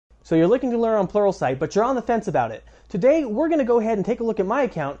So you're looking to learn on Pluralsight, but you're on the fence about it. Today, we're going to go ahead and take a look at my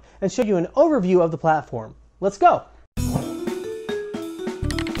account and show you an overview of the platform. Let's go!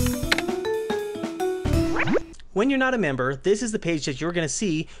 When you're not a member, this is the page that you're going to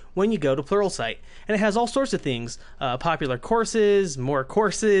see when you go to Pluralsight. And it has all sorts of things. Popular courses, more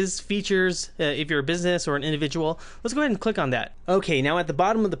courses, features, if you're a business or an individual. Let's go ahead and click on that. Okay, now at the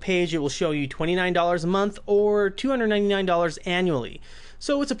bottom of the page, it will show you $29 a month or $299 annually.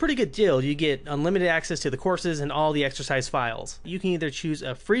 So it's a pretty good deal. You get unlimited access to the courses and all the exercise files. You can either choose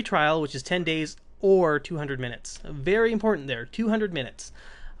a free trial, which is 10 days, or 200 minutes. Very important there, 200 minutes.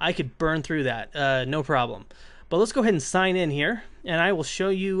 I could burn through that, no problem. But let's go ahead and sign in here, and I will show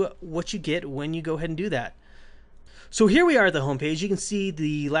you what you get when you go ahead and do that. So here we are at the homepage. You can see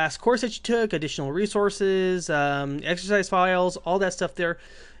the last course that you took, additional resources, exercise files, all that stuff there.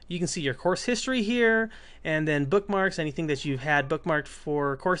 You can see your course history here, and then bookmarks, anything that you've had bookmarked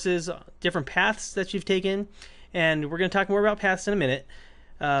for courses, different paths that you've taken. And we're going to talk more about paths in a minute.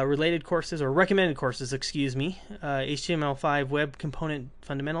 Related courses, or recommended courses, excuse me. HTML5 Web Component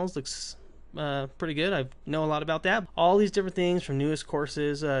Fundamentals looks pretty good. I know a lot about that. All these different things from newest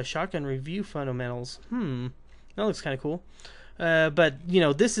courses, Shotgun Review Fundamentals. That looks kind of cool. But you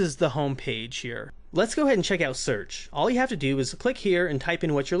know, this is the home page here. Let's go ahead and check out search. All you have to do is click here and type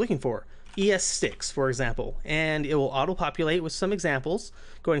in what you're looking for. ES6, for example, and it will auto-populate with some examples.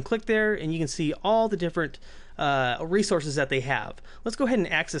 Go ahead and click there, and you can see all the different resources that they have. Let's go ahead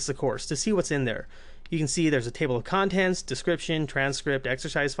and access the course to see what's in there. You can see there's a table of contents, description, transcript,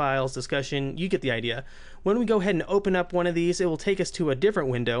 exercise files, discussion. You get the idea. When we go ahead and open up one of these, it will take us to a different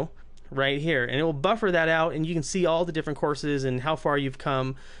window right here, and it will buffer that out, and you can see all the different courses and how far you've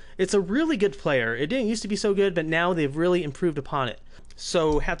come. It's a really good player. It didn't used to be so good, but now they've really improved upon it.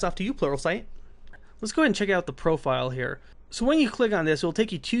 So hats off to you, Pluralsight. Let's go ahead and check out the profile here. So when you click on this, it will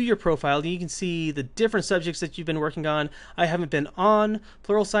take you to your profile, and you can see the different subjects that you've been working on. I haven't been on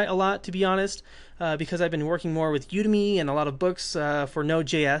Pluralsight a lot, to be honest, because I've been working more with Udemy and a lot of books for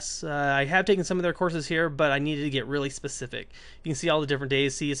Node.js. I have taken some of their courses here, but I needed to get really specific. You can see all the different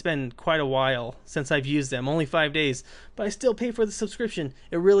days. See, it's been quite a while since I've used them, only 5 days, but I still pay for the subscription.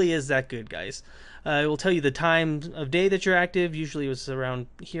 It really is that good, guys. It will tell you the time of day that you're active. Usually it was around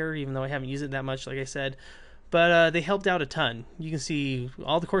here, even though I haven't used it that much, like I said. But they helped out a ton. You can see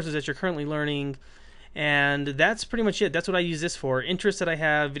all the courses that you're currently learning, and that's pretty much it. That's what I use this for. Interests that I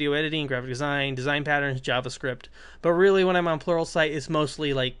have: video editing, graphic design, design patterns, JavaScript. But really, when I'm on Pluralsight, it's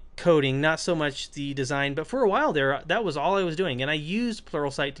mostly like coding, not so much the design. But for a while there, that was all I was doing, and I used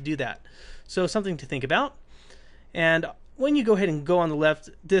Pluralsight to do that. So something to think about. And when you go ahead and go on the left,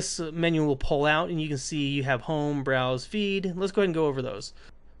 this menu will pull out, and you can see you have home, browse, feed. Let's go ahead and go over those.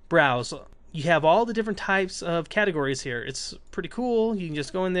 Browse. You have all the different types of categories here. It's pretty cool. You can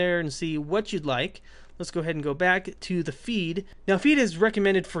just go in there and see what you'd like. Let's go ahead and go back to the feed. Now, feed is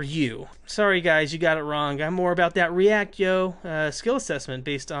recommended for you. Sorry, guys, you got it wrong. I'm more about that React, skill assessment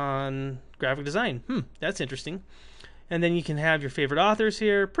based on graphic design. That's interesting. And then you can have your favorite authors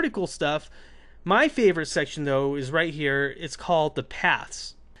here. Pretty cool stuff. My favorite section, though, is right here. It's called the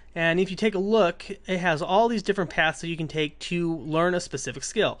paths. And if you take a look, it has all these different paths that you can take to learn a specific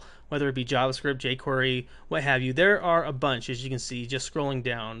skill, whether it be JavaScript, jQuery, what have you. There are a bunch, as you can see, just scrolling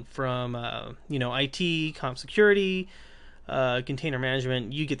down from IT, comp security, container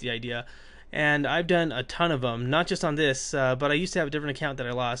management. You get the idea. And I've done a ton of them, not just on this, but I used to have a different account that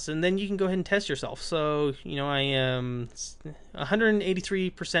I lost. And then you can go ahead and test yourself. So, I am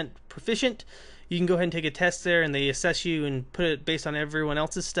 183% proficient. You can go ahead and take a test there, and they assess you and put it based on everyone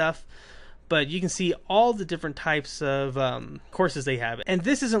else's stuff. But you can see all the different types of courses they have. And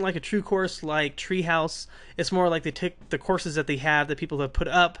this isn't like a true course like Treehouse. It's more like they take the courses that they have that people have put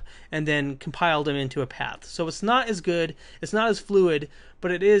up and then compiled them into a path. So it's not as good, it's not as fluid,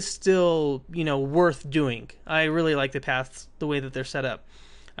 but it is still, worth doing. I really like the paths, the way that they're set up.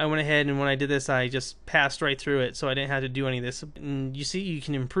 I went ahead, and when I did this, I just passed right through it, so I didn't have to do any of this. And you see, you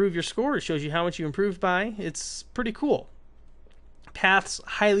can improve your score. It shows you how much you improved by. It's pretty cool. Paths,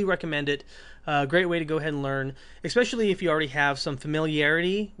 highly recommend it. Great way to go ahead and learn, especially if you already have some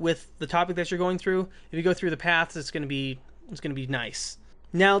familiarity with the topic that you're going through. If you go through the paths, it's going to be nice.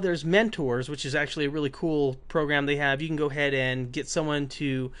 Now there's Mentors, which is actually a really cool program they have. You can go ahead and get someone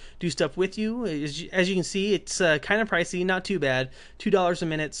to do stuff with you. As you can see, it's kind of pricey, not too bad. $2 a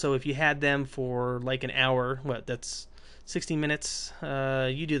minute, so if you had them for like an hour, that's 60 minutes,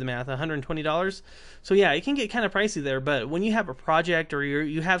 you do the math, $120. So yeah, it can get kind of pricey there, but when you have a project or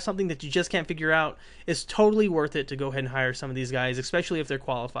you have something that you just can't figure out, it's totally worth it to go ahead and hire some of these guys, especially if they're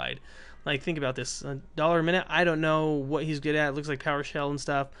qualified. Like, think about this, $1 a minute. I don't know what he's good at. It looks like PowerShell and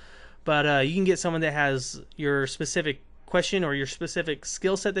stuff, but you can get someone that has your specific question or your specific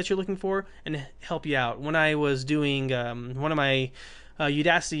skill set that you're looking for and help you out. When I was doing one of my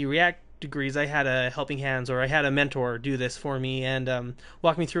Udacity React degrees, I had a helping hands, or I had a mentor do this for me and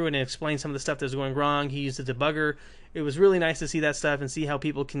walk me through it and explain some of the stuff that was going wrong. He used a debugger. It was really nice to see that stuff and see how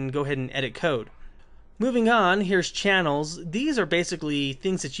people can go ahead and edit code. Moving on, here's channels. These are basically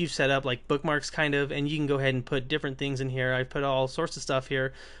things that you've set up, like bookmarks kind of, and you can go ahead and put different things in here. I've put all sorts of stuff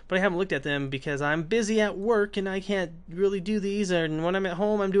here, but I haven't looked at them because I'm busy at work and I can't really do these, and when I'm at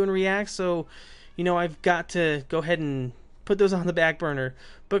home I'm doing React, so I've got to go ahead and put those on the back burner.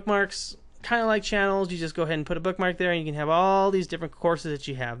 Bookmarks, kind of like channels, you just go ahead and put a bookmark there and you can have all these different courses that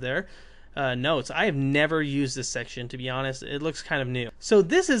you have there. Notes. I have never used this section, to be honest. It looks kind of new. So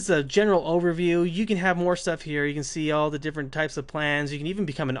this is a general overview. You can have more stuff here. You can see all the different types of plans. You can even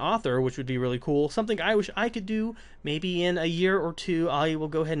become an author, which would be really cool. Something I wish I could do. Maybe in a year or two, I will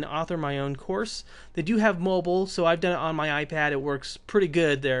go ahead and author my own course. They do have mobile, so I've done it on my iPad. It works pretty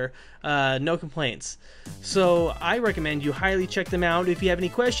good there. No complaints. So I recommend you highly check them out. If you have any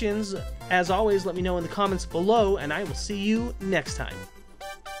questions, as always, let me know in the comments below, and I will see you next time.